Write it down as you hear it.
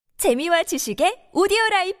재미와 지식의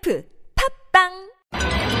오디오라이프 팝빵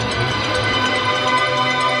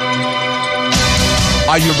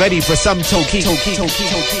Are you ready for some Tokic?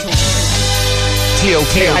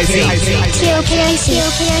 T-O-K-I-C.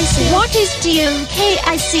 What is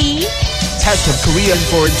T-O-K-I-C? Test of Korean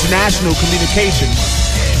for international communication.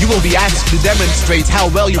 You will be asked to demonstrate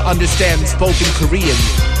how well you understand spoken Korean.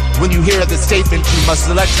 When you hear the statement, you must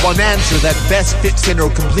select one answer that best fits in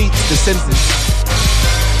or completes the sentence.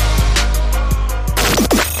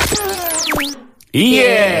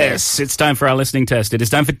 Yes, it's time for our listening test. It is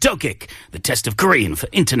time for Tokic, the test of Korean for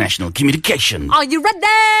international communication. Are you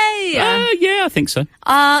ready? Yeah, I think so.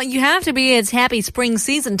 You have to be. It's happy spring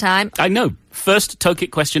season time. I know. First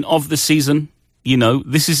Tokic question of the season. You know,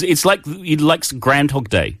 it's like Groundhog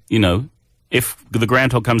Day, you know. If the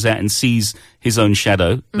groundhog comes out and sees his own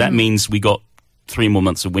shadow, that means we got 3 more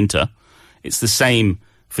months of winter. It's the same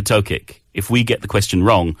for Tokic. If we get the question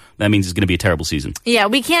wrong, that means it's going to be a terrible season. Yeah,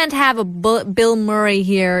 we can't have a Bill Murray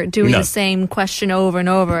here doing the same question over and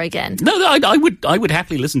over again. No, I would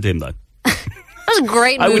happily listen to him, though. That was a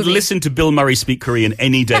great movie. I would listen to Bill Murray speak Korean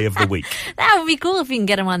any day of the week. That would be cool if we can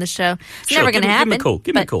get him on the show. It's never going to happen.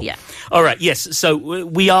 Give me a call. Yeah. All right, yes. So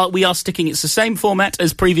we are sticking. It's the same format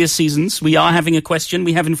as previous seasons. We are having a question.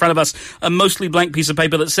 We have in front of us a mostly blank piece of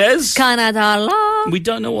paper that says... Canada. We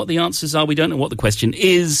don't know what the answers are. We don't know what the question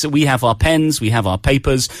is. We have our pens. We have our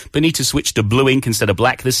papers. Benita switched to blue ink instead of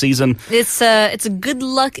black this season. It's a good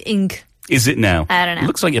luck ink. Is it now? I don't know. It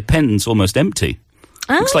looks like your pen's almost empty.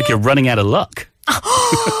 Looks like you're running out of luck.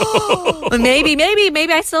 Maybe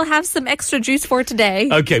I still have some extra juice for today.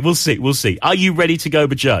 Okay, we'll see. Are you ready to go,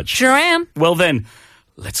 Bajaj? Sure am. Well then,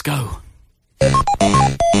 let's go.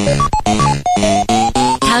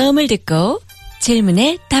 다음을 듣고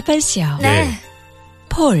질문에 답하시오. 네.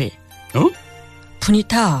 폴. 어?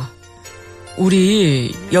 푸니타,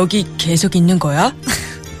 우리 여기 계속 있는 거야?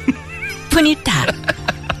 푸니타.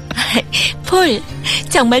 폴,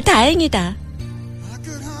 정말 다행이다.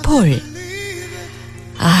 폴.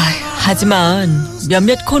 하지만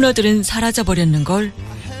몇몇 코너들은 사라져버렸는걸.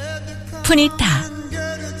 푸니타.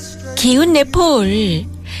 기운내 폴.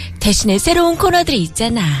 대신에 새로운 코너들이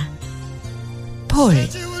있잖아. 폴.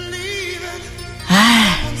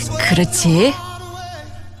 그렇지.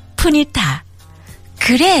 푸니타.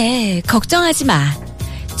 그래, 걱정하지 마.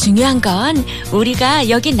 중요한 건 우리가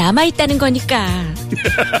여기 남아있다는 거니까.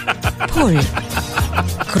 폴.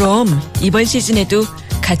 그럼 이번 시즌에도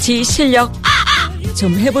같이 실력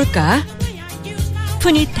좀 해볼까?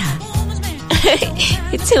 푸니타.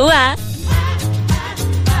 좋아.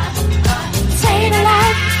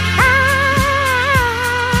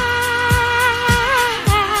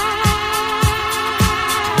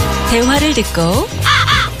 대화를 듣고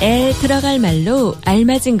에 들어갈 말로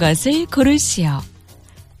알맞은 것을 고르시오.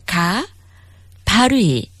 가,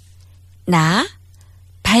 발위. 나,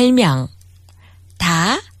 발명.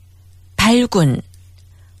 다, 발군.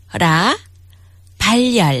 라,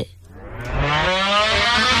 발열.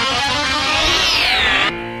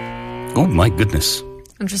 Oh my goodness.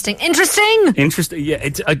 Interesting. Yeah,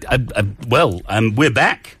 we're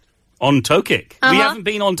back on Tokic. We haven't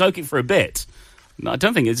been on Tokic for a bit. I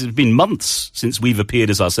don't think it's been months since we've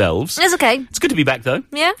appeared as ourselves. It's okay. It's good to be back, though.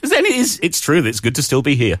 Yeah. It's true that it's good to still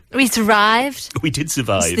be here. We survived. We did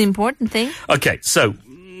survive. That's the important thing. Okay, so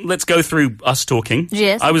let's go through us talking.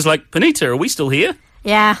 Yes. I was like, Benita, are we still here?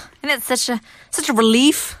 Yeah, and it's such a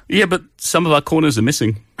relief. Yeah, but some of our corners are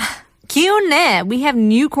missing. Kyone, we have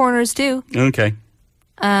new corners too. Okay.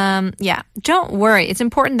 Yeah, don't worry. It's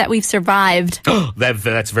important that we've survived.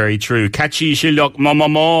 That's very true. Kachi 실력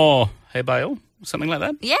뭐뭐뭐 해봐요? Something like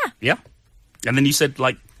that? Yeah. Yeah. And then you said,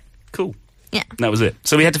 like, cool. Yeah. And that was it.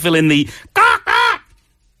 So we had to fill in the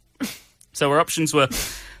So our options were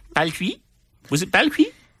발휘? Was it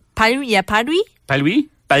발휘? 발위. 발휘,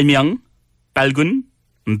 발명, 발군,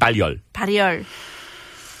 발열. 발열.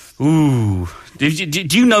 Ooh. Do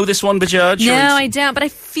you know this one, Bajaj? No, I don't. But I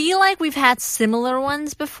feel like we've had similar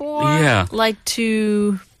ones before. Yeah. Like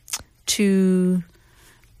to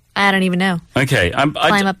I don't even know. Okay.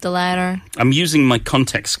 Climb up the ladder. I'm using my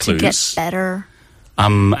context clues. To get better.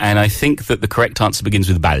 And I think that the correct answer begins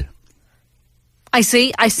with bal. I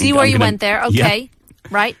see where you went there. Okay. Yeah.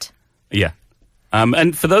 Right. Yeah.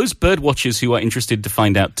 And for those bird watchers who are interested to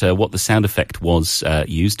find out what the sound effect was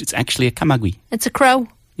used, it's actually a kamagui. It's a crow.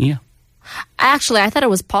 Yeah. Actually, I thought it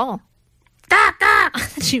was Paul. I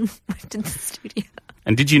thought you went in the studio.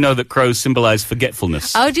 And did you know that crows symbolize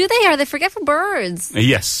forgetfulness? Oh, do they? Are they forgetful birds?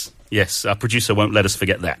 Yes. Our producer won't let us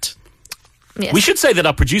forget that. Yes. We should say that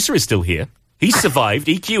our producer is still here. He survived.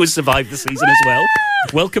 EQ has survived the season as well.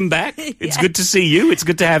 Welcome back. It's good to see you. It's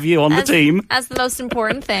good to have you on the team. That's the most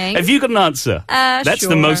important thing. Have you got an answer? That's sure.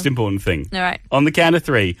 the most important thing. All right. On the count of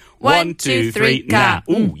three. 1, 2, 3. Nah. Ka.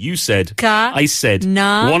 Ooh, you said. Ka. I said.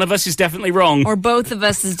 Na. One of us is definitely wrong. Or both of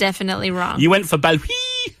us is definitely wrong. You went for Balhui.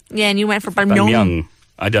 Yeah, and you went for Balmyeong. Balmyeong.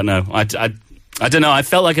 I don't know. I don't know. I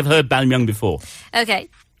felt like I've heard Balmyeong before. Okay.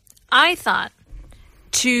 I thought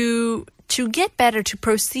to get better, to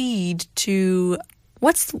proceed, to...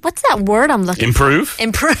 What's that word I'm looking Improve? for?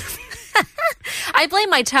 Improve. I blame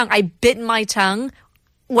my tongue. I bit my tongue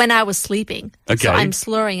when I was sleeping. Okay. So I'm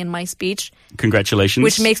slurring in my speech. Congratulations.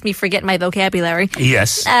 Which makes me forget my vocabulary.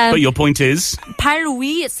 Yes. But your point is?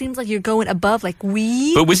 발위, it seems like you're going above, like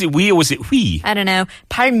we. But was it we or was it hui? I don't know.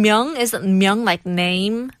 발명, isn't myung like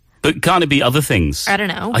name? But can't it be other things? I don't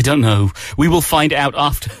know. I don't know. We will find out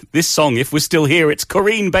after this song. If we're still here, it's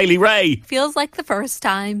Corinne Bailey Ray. Feels like the first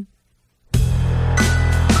time.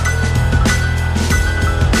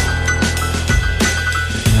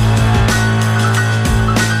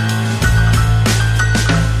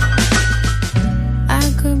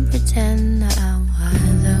 Pretend that I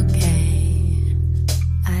was okay.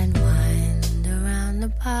 I'd wind around the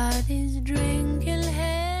parties, drinking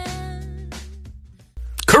hand.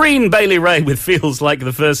 Corinne Bailey Ray with Feels Like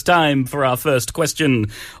the First Time for our first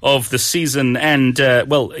question of the season. And,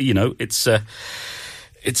 well, you know, it's a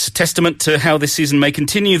testament to how this season may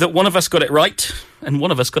continue that one of us got it right and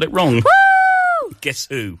one of us got it wrong. Woo! Guess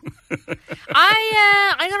who?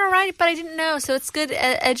 I got it right, but I didn't know, so it's good.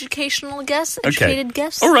 Educational guess, educated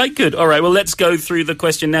guess. All right, good. All right, well, let's go through the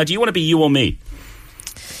question now. Do you want to be you or me?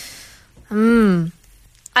 I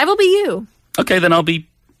will be you. Okay, then I'll be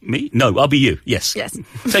me. No, I'll be you. Yes. Yes.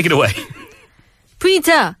 Take it away.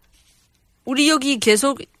 프니타, 우리 여기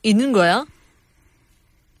계속 있는 거야?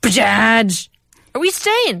 Bajaj. Are we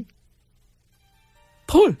staying?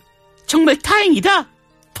 폴, 정말 다행이다.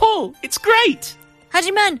 Paul, it's great.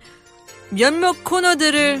 하지만 몇몇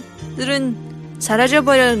코너들은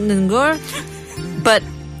사라져버렸는 걸. But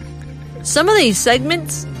some of these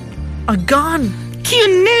segments are gone.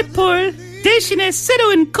 기운내, 폴. 대신에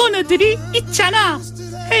새로운 코너들이 있잖아.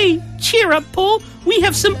 Hey, cheer up, Paul. We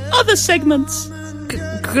have some other segments.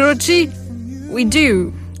 그렇지? We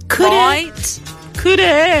do. 그래. Right?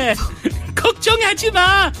 그래. 걱정하지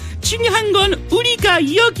마. 중요한 건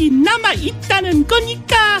우리가 여기 남아 있다는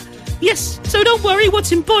거니까. Yes, so don't worry.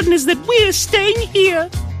 What's important is that we're staying here.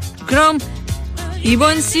 그럼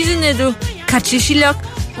이번 시즌에도 같이 실력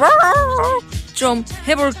좀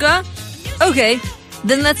해볼까? Okay,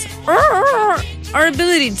 then let's our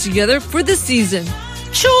ability together for the season.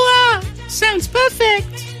 좋아. Sounds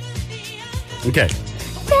perfect. Okay.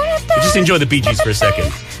 Just enjoy the Bee Gees for a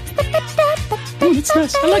second. Oh, that's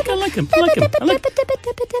nice. I like him.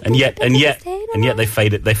 And yet they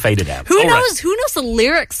faded out. Who All right. knows? Who knows the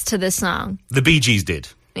lyrics to this song? The Bee Gees did.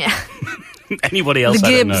 Yeah. Anybody else? The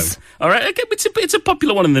I don't know. Gibbs. All right, okay, it's a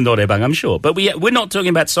popular one in the Norebang, I'm sure. But we're not talking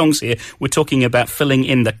about songs here. We're talking about filling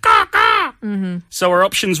in the ka. Mm-hmm. So our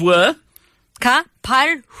options were 가,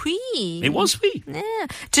 발, 휘. it was 휘. Yeah.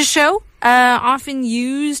 To show, often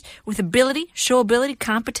used with ability, show ability,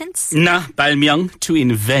 competence. 나 발명, to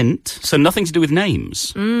invent. So nothing to do with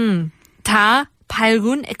names. 다,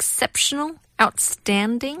 발군, exceptional,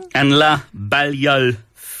 outstanding. And la 발열,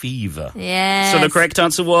 fever. Yes. So the correct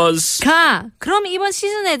answer was 가. 그럼 이번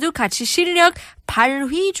시즌에도 같이 실력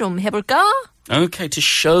발휘 좀 해볼까? okay, to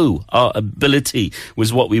show our ability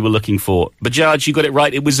was what we were looking for. Bajaj, you got it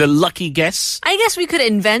right. It was a lucky guess. I guess we could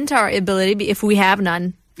invent our ability if we have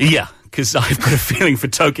none. Yeah, because I've got a feeling for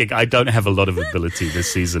Tokic, I don't have a lot of ability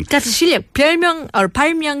this season. 같이 실력 별명 or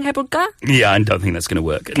발명 해볼까? Yeah, I don't think that's going to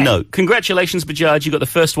work. Okay. No. Congratulations, Bajaj. You got the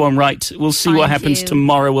first one right. We'll see what Thank happens you.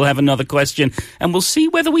 tomorrow. We'll have another question. And we'll see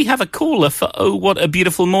whether we have a caller for Oh, What a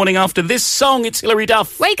Beautiful Morning after this song. It's Hilary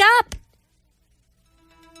Duff. Wake up!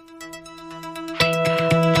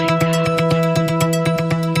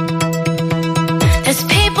 There's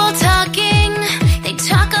people talking, they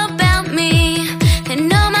talk about me. They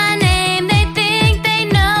know my name, they think they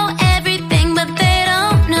know everything, but they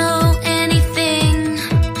don't know anything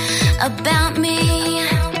about me.